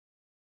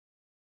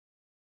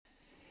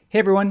Hey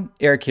everyone,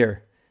 Eric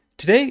here.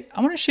 Today, I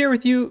want to share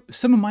with you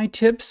some of my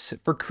tips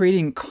for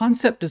creating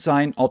concept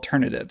design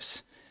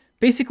alternatives.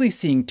 Basically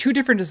seeing two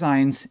different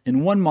designs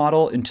in one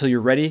model until you're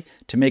ready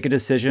to make a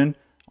decision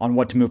on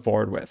what to move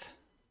forward with.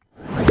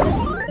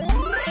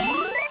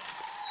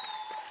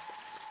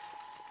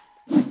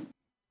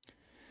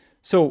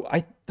 So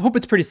I hope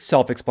it's pretty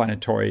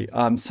self-explanatory.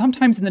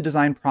 Sometimes in the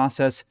design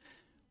process,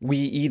 we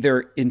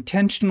either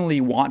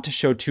intentionally want to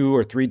show two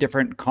or three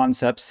different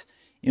concepts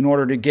in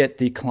order to get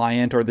the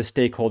client or the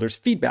stakeholders'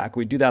 feedback.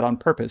 We do that on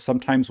purpose.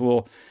 Sometimes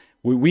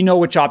we know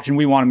which option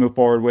we want to move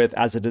forward with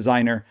as a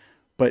designer,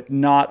 but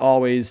not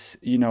always,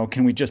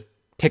 can we just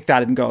pick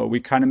that and go? We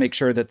kind of make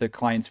sure that the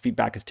client's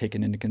feedback is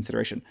taken into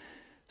consideration.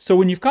 So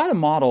when you've got a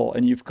model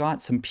and you've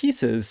got some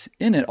pieces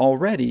in it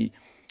already,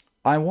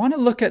 I want to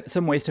look at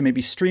some ways to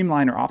maybe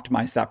streamline or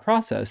optimize that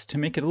process to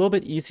make it a little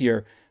bit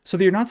easier so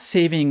that you're not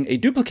saving a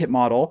duplicate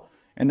model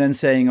and then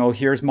saying, oh,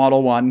 here's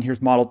model one,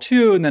 here's model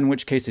two, and then in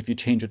which case if you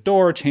change a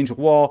door, change a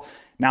wall,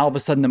 now all of a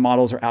sudden the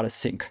models are out of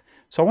sync.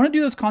 So I want to do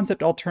those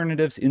concept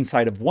alternatives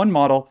inside of one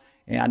model,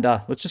 and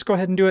let's just go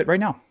ahead and do it right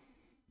now.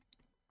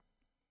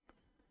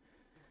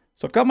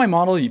 So I've got my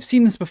model. You've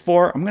seen this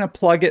before. I'm going to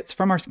plug it. It's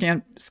from our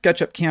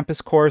SketchUp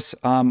campus course.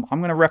 I'm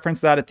going to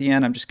reference that at the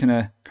end. I'm just going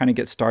to kind of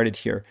get started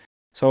here.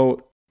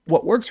 So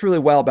what works really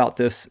well about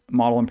this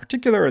model in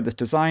particular, or this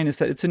design, is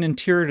that it's an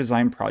interior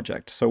design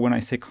project. So when I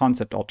say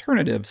concept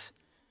alternatives,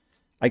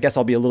 I guess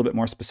I'll be a little bit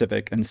more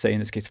specific and say, in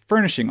this case,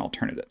 furnishing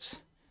alternatives.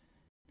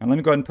 Now let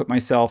me go ahead and put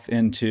myself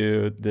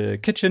into the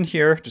kitchen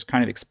here, just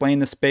kind of explain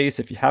the space.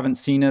 If you haven't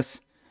seen this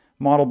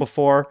model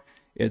before,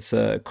 it's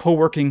a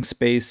co-working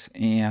space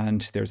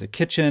and there's a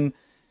kitchen,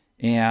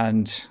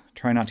 and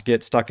try not to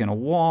get stuck in a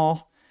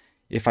wall.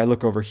 If I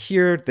look over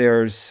here,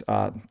 there's,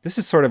 this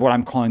is sort of what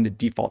I'm calling the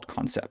default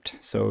concept.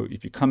 So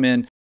if you come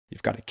in,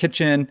 you've got a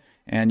kitchen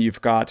and you've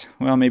got,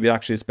 well, maybe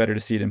actually it's better to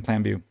see it in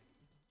plan view.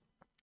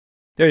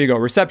 There you go,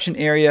 reception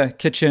area,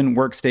 kitchen,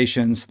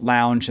 workstations,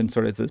 lounge, and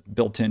sort of this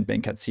built-in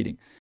banquet seating.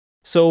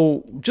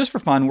 So just for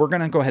fun, we're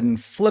gonna go ahead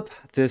and flip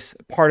this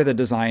part of the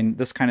design,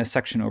 this kind of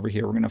section over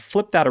here. We're gonna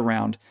flip that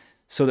around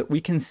so that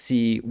we can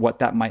see what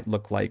that might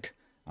look like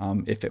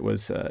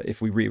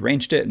if we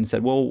rearranged it and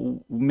said, well,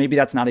 maybe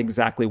that's not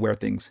exactly where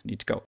things need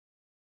to go.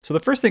 So the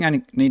first thing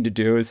I need to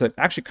do is I've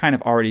actually kind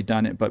of already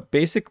done it, but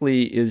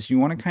basically is you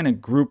wanna kind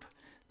of group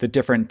the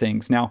different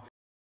things. Now,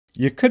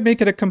 you could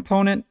make it a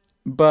component,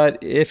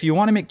 but if you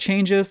want to make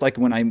changes, like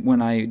when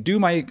I do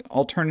my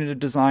alternative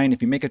design,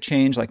 if you make a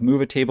change, like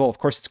move a table, of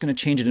course, it's going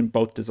to change it in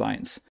both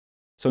designs.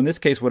 So in this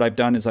case, what I've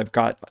done is I've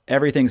got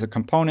everything's a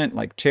component,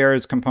 like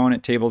chairs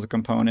component, tables a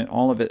component,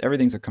 all of it,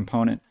 everything's a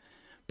component.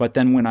 But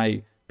then when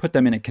I put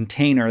them in a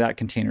container, that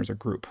container's a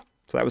group.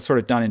 So that was sort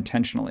of done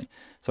intentionally.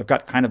 So I've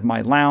got kind of my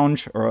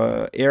lounge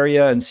or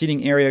area and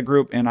seating area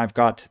group, and I've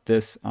got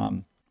this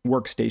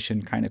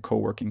workstation kind of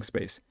co-working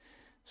space.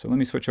 So let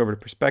me switch over to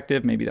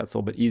perspective. Maybe that's a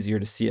little bit easier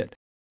to see it.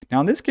 Now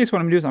in this case, what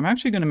I'm gonna do is I'm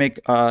actually gonna make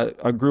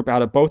a group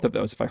out of both of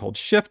those. If I hold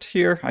Shift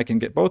here, I can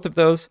get both of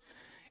those.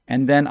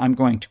 And then I'm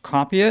going to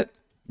copy it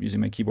using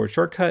my keyboard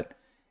shortcut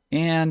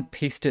and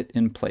paste it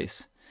in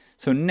place.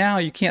 So now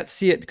you can't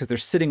see it because they're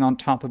sitting on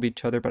top of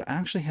each other, but I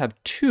actually have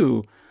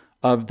two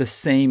of the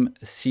same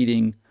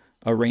seating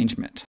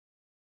arrangement.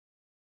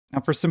 Now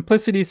for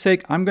simplicity's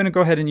sake, I'm gonna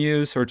go ahead and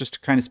use, or just to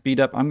kind of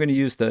speed up, I'm gonna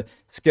use the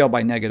scale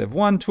by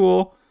 -1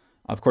 tool.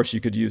 Of course, you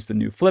could use the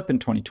new flip in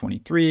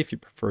 2023 if you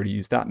prefer to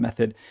use that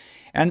method.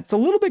 And it's a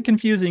little bit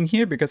confusing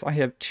here because I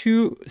have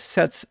two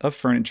sets of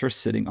furniture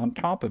sitting on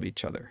top of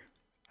each other.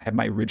 I have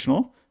my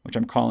original, which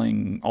I'm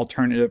calling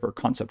alternative or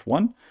concept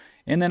 1.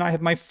 And then I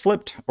have my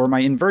flipped or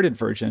my inverted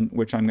version,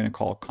 which I'm going to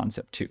call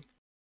concept 2.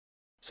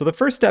 So the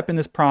first step in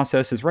this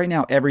process is right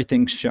now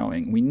everything's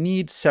showing. We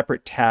need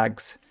separate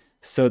tags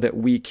so that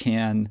we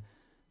can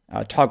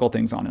toggle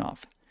things on and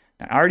off.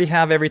 I already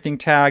have everything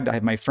tagged. I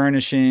have my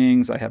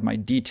furnishings, I have my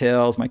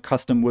details, my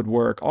custom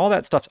woodwork, all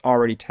that stuff's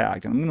already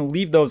tagged. And I'm gonna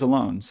leave those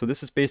alone. So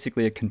this is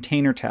basically a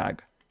container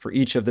tag for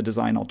each of the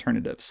design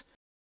alternatives.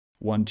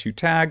 1, 2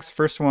 tags.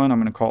 First one I'm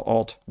gonna call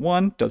Alt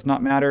 1, does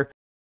not matter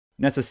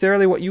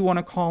necessarily what you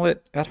wanna call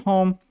it at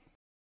home,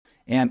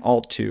 and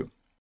Alt 2.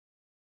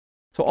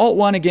 So Alt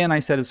 1, again, I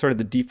said is sort of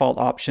the default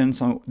option.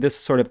 So this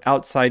sort of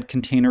outside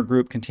container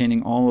group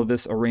containing all of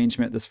this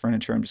arrangement, this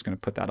furniture, I'm just gonna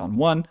put that on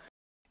 1.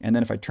 And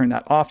then if I turn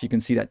that off, you can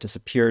see that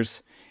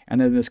disappears.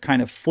 And then this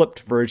kind of flipped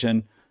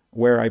version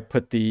where I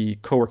put the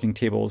co-working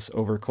tables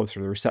over closer to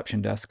the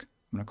reception desk,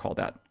 I'm gonna call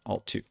that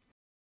Alt 2.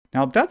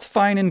 Now that's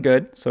fine and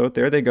good. So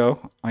there they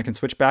go. I can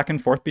switch back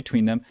and forth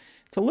between them.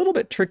 It's a little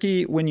bit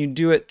tricky when you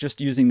do it just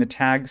using the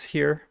tags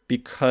here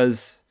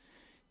because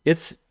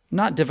it's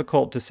not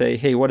difficult to say,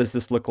 hey, what does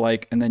this look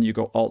like? And then you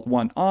go Alt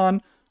 1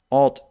 on,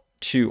 Alt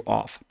 2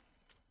 off.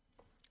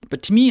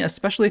 But to me,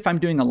 especially if I'm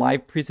doing a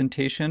live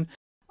presentation,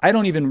 I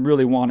don't even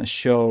really want to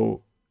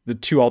show the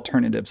two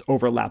alternatives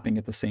overlapping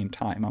at the same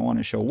time. I want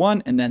to show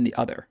one and then the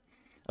other,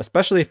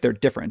 especially if they're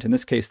different. In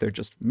this case, they're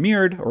just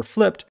mirrored or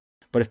flipped,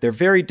 but if they're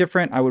very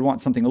different, I would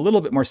want something a little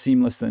bit more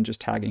seamless than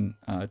just tagging,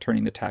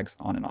 turning the tags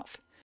on and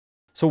off.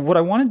 So what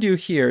I want to do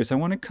here is I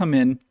want to come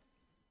in,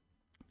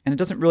 and it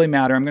doesn't really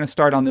matter. I'm going to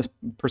start on this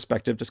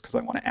perspective just because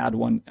I want to add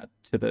one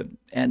to the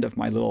end of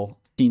my little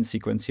scene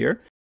sequence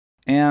here.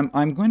 And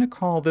I'm going to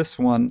call this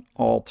one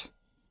Alt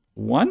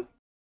 1.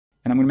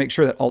 And I'm going to make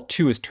sure that Alt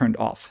 2 is turned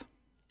off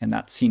and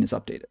that scene is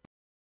updated.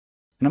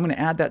 And I'm going to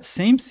add that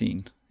same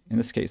scene. In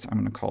this case, I'm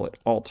going to call it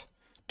Alt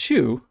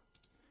 2.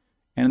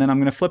 And then I'm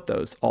going to flip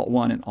those, Alt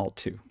 1 and Alt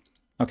 2.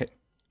 Okay.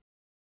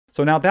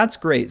 So now that's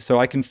great. So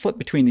I can flip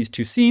between these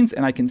two scenes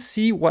and I can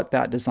see what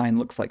that design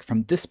looks like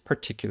from this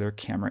particular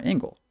camera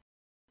angle.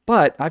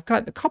 But I've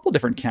got a couple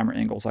different camera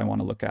angles I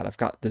want to look at. I've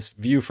got this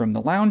view from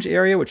the lounge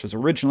area, which was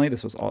originally,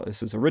 this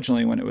is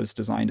originally when it was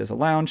designed as a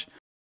lounge.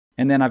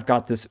 And then I've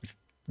got this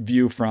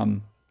view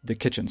from the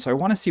kitchen. So I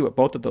want to see what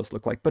both of those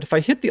look like. But if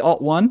I hit the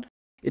Alt 1,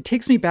 it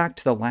takes me back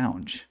to the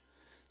lounge.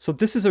 So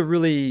this is a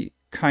really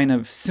kind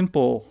of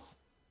simple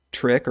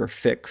trick or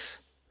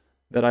fix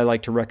that I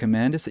like to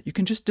recommend, is that you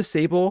can just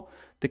disable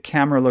the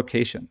camera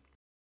location.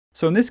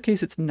 So in this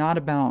case, it's not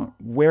about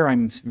where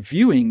I'm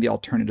viewing the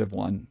alternative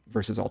 1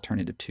 versus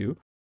alternative 2.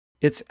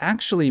 It's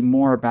actually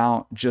more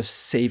about just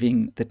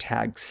saving the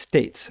tag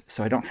states.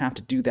 So I don't have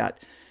to do that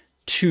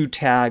 2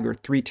 tag or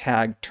 3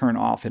 tag turn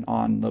off and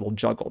on little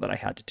juggle that I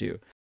had to do.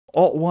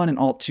 Alt 1 and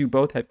Alt 2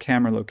 both have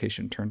camera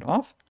location turned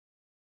off.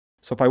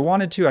 So if I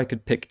wanted to, I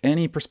could pick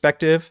any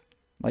perspective.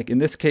 Like in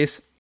this case,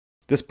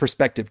 this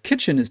perspective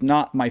kitchen is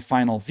not my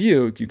final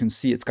view. You can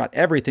see it's got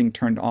everything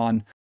turned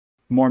on.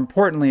 More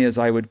importantly is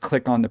I would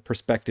click on the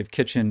perspective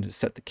kitchen to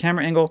set the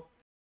camera angle,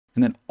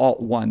 and then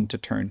Alt 1 to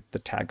turn the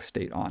tag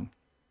state on.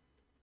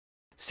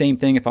 Same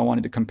thing if I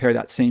wanted to compare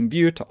that same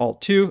view to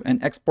Alt 2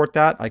 and export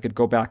that, I could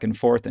go back and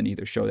forth and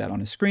either show that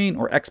on a screen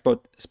or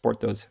export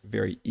those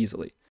very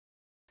easily.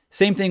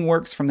 Same thing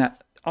works from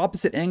that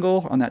opposite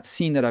angle on that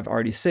scene that I've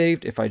already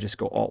saved. If I just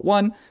go Alt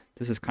 1,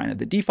 this is kind of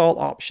the default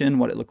option,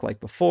 what it looked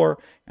like before,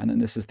 and then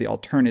this is the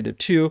alternative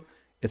 2.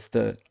 It's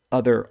the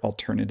other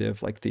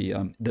alternative, like the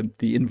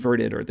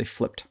inverted or the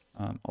flipped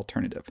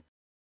alternative.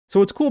 So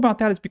what's cool about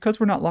that is because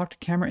we're not locked to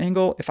camera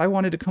angle, if I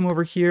wanted to come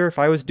over here, if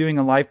I was doing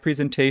a live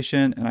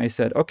presentation and I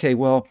said, okay,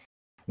 well,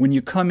 when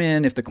you come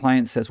in, if the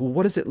client says, well,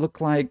 what does it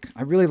look like?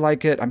 I really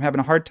like it. I'm having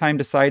a hard time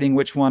deciding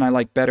which one I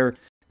like better.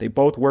 They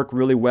both work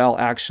really well,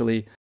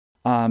 actually.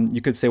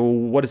 You could say, well,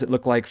 what does it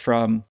look like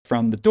from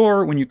the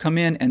door when you come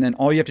in? And then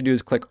all you have to do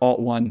is click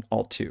Alt 1,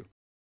 Alt 2.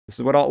 This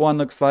is what Alt 1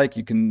 looks like.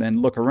 You can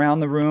then look around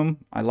the room.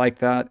 I like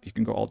that. You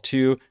can go Alt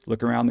 2,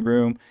 look around the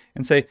room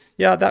and say,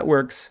 yeah, that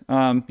works.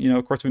 Of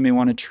course, we may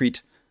want to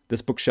treat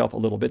this bookshelf a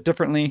little bit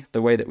differently.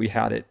 The way that we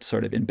had it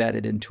sort of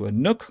embedded into a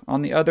nook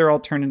on the other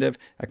alternative,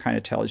 that kind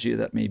of tells you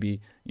that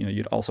maybe,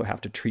 you'd also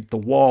have to treat the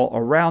wall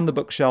around the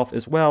bookshelf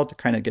as well to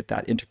kind of get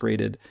that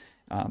integrated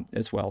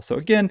as well. So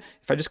again,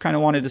 if I just kind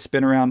of wanted to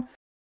spin around,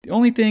 the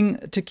only thing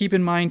to keep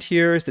in mind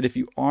here is that if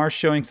you are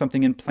showing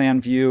something in plan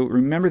view,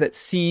 remember that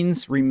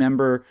sections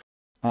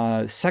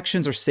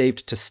are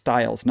saved to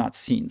styles, not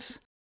scenes.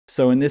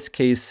 So in this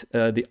case,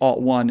 the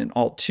Alt 1 and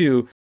Alt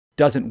 2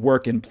 doesn't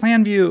work in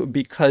plan view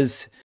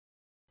because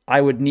I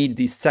would need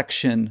the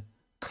section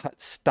cut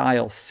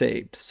style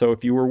saved. So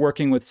if you were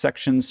working with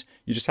sections,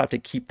 you just have to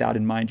keep that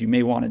in mind. You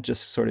may want to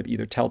just sort of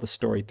either tell the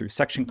story through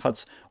section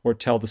cuts or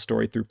tell the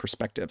story through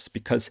perspectives,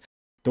 because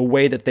the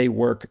way that they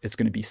work is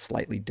going to be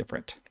slightly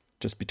different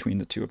just between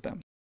the two of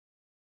them.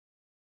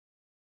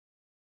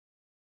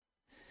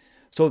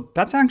 So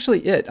that's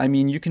actually it. I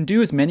mean, you can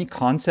do as many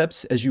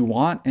concepts as you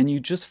want and you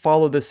just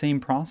follow the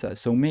same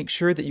process. So make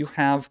sure that you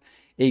have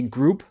a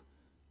group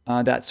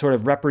that sort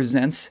of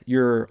represents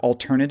your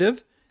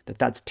alternative,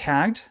 that's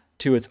tagged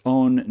to its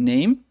own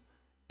name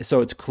so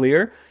it's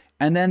clear.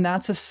 And then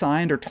that's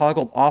assigned or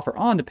toggled off or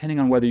on depending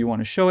on whether you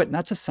want to show it, and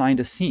that's assigned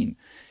a scene.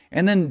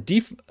 And then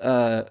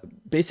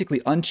basically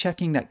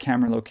unchecking that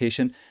camera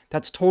location,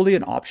 that's totally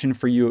an option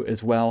for you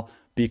as well,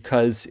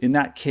 because in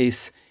that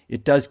case,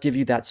 it does give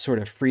you that sort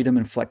of freedom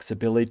and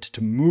flexibility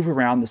to move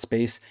around the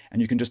space,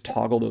 and you can just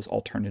toggle those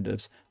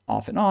alternatives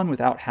off and on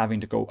without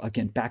having to go,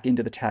 again, back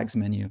into the tags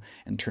menu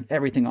and turn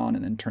everything on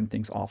and then turn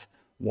things off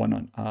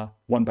one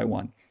by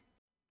one.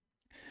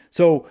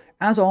 So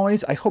as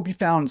always, I hope you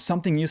found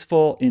something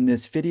useful in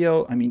this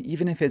video. I mean,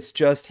 even if it's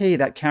just, hey,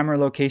 that camera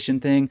location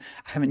thing,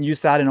 I haven't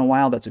used that in a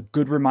while. That's a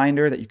good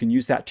reminder that you can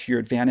use that to your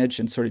advantage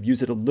and sort of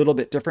use it a little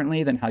bit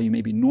differently than how you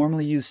maybe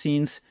normally use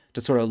scenes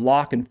to sort of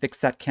lock and fix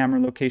that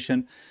camera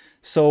location.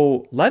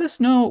 So let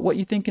us know what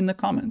you think in the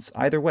comments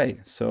either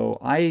way. So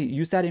I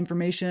use that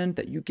information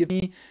that you give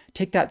me,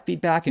 take that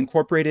feedback,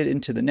 incorporate it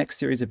into the next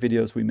series of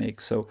videos we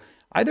make. So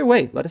either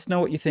way, let us know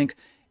what you think.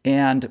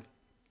 And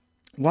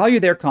while you're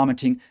there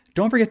commenting,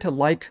 don't forget to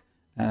like,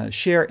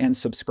 share, and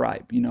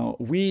subscribe.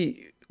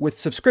 With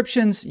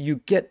subscriptions,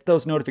 you get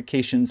those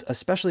notifications,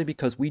 especially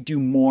because we do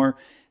more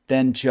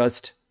than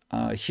just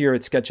here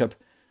at SketchUp.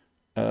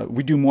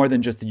 We do more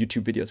than just the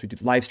YouTube videos. We do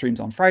live streams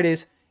on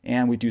Fridays,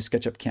 and we do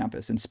SketchUp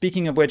Campus. And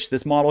speaking of which,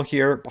 this model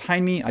here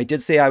behind me, I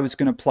did say I was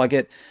going to plug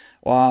it.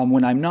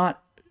 When I'm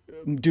not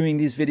doing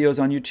these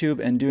videos on YouTube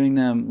and doing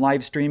them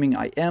live streaming,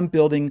 I am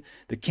building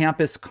the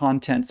campus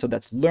content. So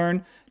that's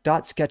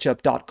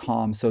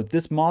learn.sketchup.com. So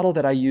this model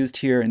that I used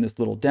here in this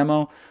little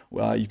demo,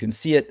 you can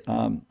see it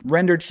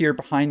rendered here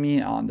behind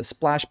me on the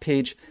splash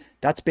page.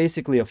 That's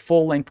basically a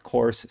full-length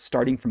course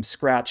starting from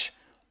scratch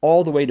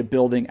all the way to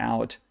building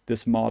out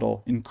this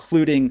model,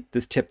 including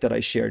this tip that I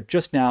shared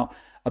just now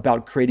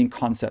about creating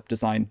concept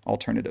design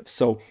alternatives.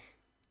 So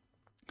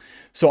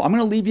I'm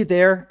going to leave you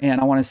there, and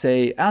I want to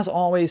say, as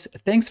always,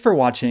 thanks for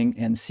watching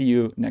and see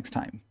you next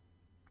time.